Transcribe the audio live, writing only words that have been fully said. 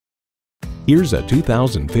Here's a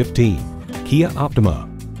 2015 Kia Optima.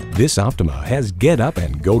 This Optima has get up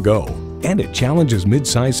and go, and it challenges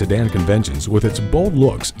mid-size sedan conventions with its bold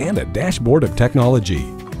looks and a dashboard of technology.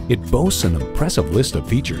 It boasts an impressive list of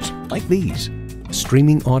features like these: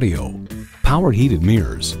 streaming audio, power heated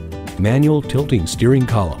mirrors, manual tilting steering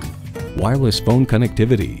column, wireless phone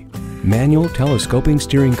connectivity, manual telescoping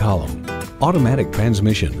steering column, automatic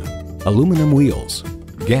transmission, aluminum wheels,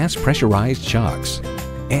 gas pressurized shocks,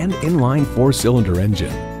 and inline 4-cylinder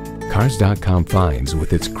engine. Cars.com finds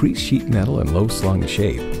with its crease sheet metal and low-slung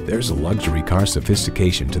shape, there's a luxury car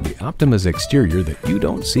sophistication to the Optima's exterior that you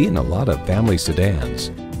don't see in a lot of family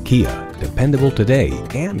sedans. Kia, dependable today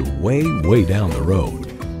and way down the road.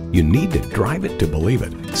 You need to drive it to believe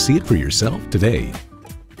it. See it for yourself today.